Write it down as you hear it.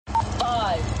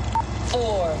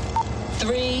4,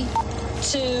 3,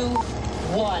 2,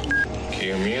 1.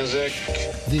 Cue music.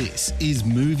 This is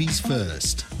Movies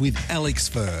First with Alex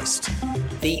First.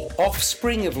 The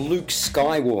offspring of Luke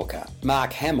Skywalker,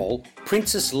 Mark Hamill,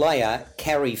 Princess Leia,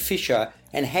 Carrie Fisher,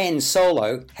 and Han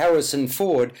Solo, Harrison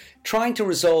Ford, trying to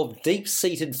resolve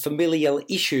deep-seated familial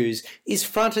issues is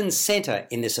front and centre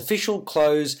in this official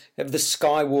close of the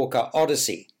Skywalker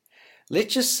Odyssey.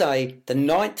 Let's just say the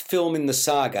 9th film in the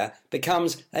saga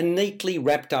becomes a neatly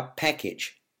wrapped-up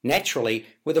package, naturally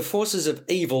with the forces of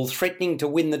evil threatening to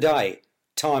win the day,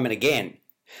 time and again.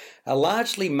 A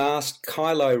largely masked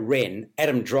Kylo Ren,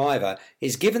 Adam Driver,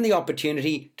 is given the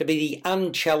opportunity to be the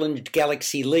unchallenged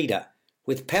galaxy leader,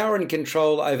 with power and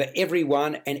control over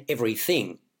everyone and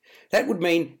everything. That would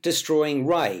mean destroying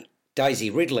Rey, Daisy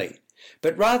Ridley.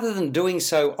 But rather than doing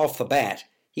so off the bat,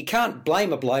 you can't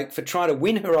blame a bloke for trying to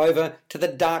win her over to the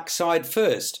dark side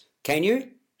first, can you?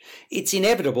 It's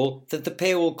inevitable that the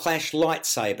pair will clash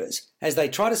lightsabers as they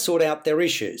try to sort out their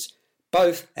issues.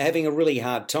 Both are having a really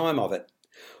hard time of it.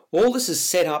 All this is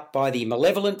set up by the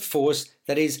malevolent force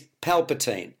that is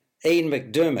Palpatine, Ian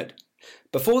McDiarmid.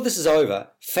 Before this is over,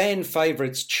 fan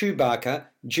favourites Chewbacca,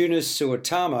 Joonas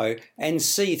Suotamo and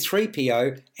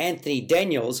C-3PO, Anthony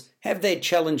Daniels, have their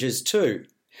challenges too.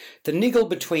 The niggle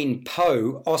between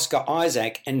Poe, Oscar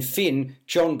Isaac and Finn,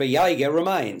 John Boyega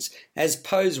remains, as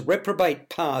Poe's reprobate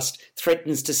past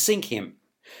threatens to sink him.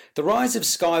 The Rise of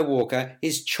Skywalker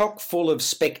is chock full of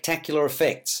spectacular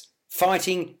effects,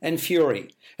 fighting and fury.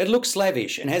 It looks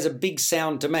lavish and has a big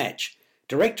sound to match.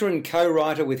 Director and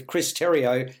co-writer with Chris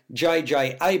Terrio,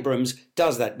 J.J. Abrams,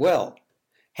 does that well.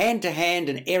 Hand-to-hand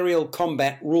and aerial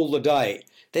combat rule the day.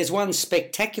 There's one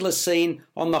spectacular scene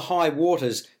on the high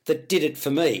waters that did it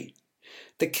for me.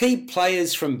 The key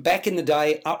players from back in the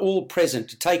day are all present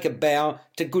to take a bow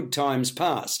to good times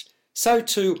past. So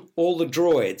too all the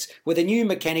droids, with a new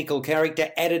mechanical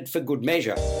character added for good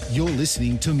measure. You're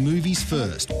listening to Movies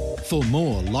First. For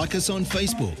more, like us on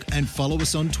Facebook and follow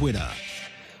us on Twitter.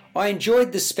 I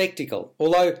enjoyed the spectacle,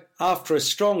 although after a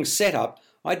strong setup,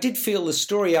 I did feel the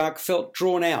story arc felt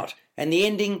drawn out and the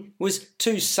ending was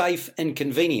too safe and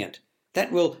convenient.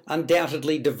 That will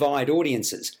undoubtedly divide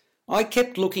audiences. I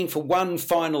kept looking for one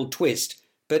final twist,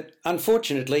 but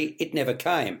unfortunately it never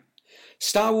came.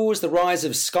 Star Wars The Rise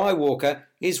of Skywalker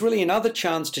is really another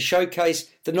chance to showcase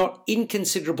the not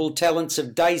inconsiderable talents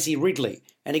of Daisy Ridley,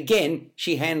 and again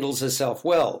she handles herself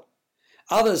well.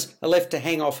 Others are left to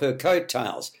hang off her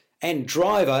coattails, and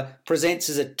Driver presents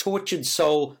as a tortured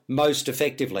soul most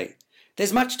effectively.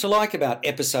 There's much to like about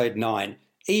Episode 9,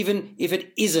 even if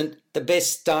it isn't the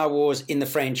best Star Wars in the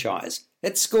franchise.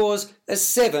 It scores a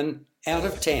 7 out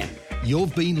of 10.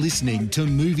 You've been listening to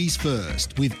Movies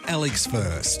First with Alex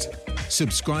First.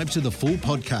 Subscribe to the full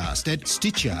podcast at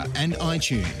Stitcher and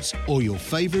iTunes or your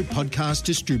favourite podcast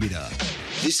distributor.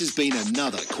 This has been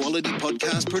another quality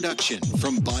podcast production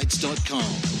from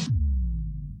Bytes.com.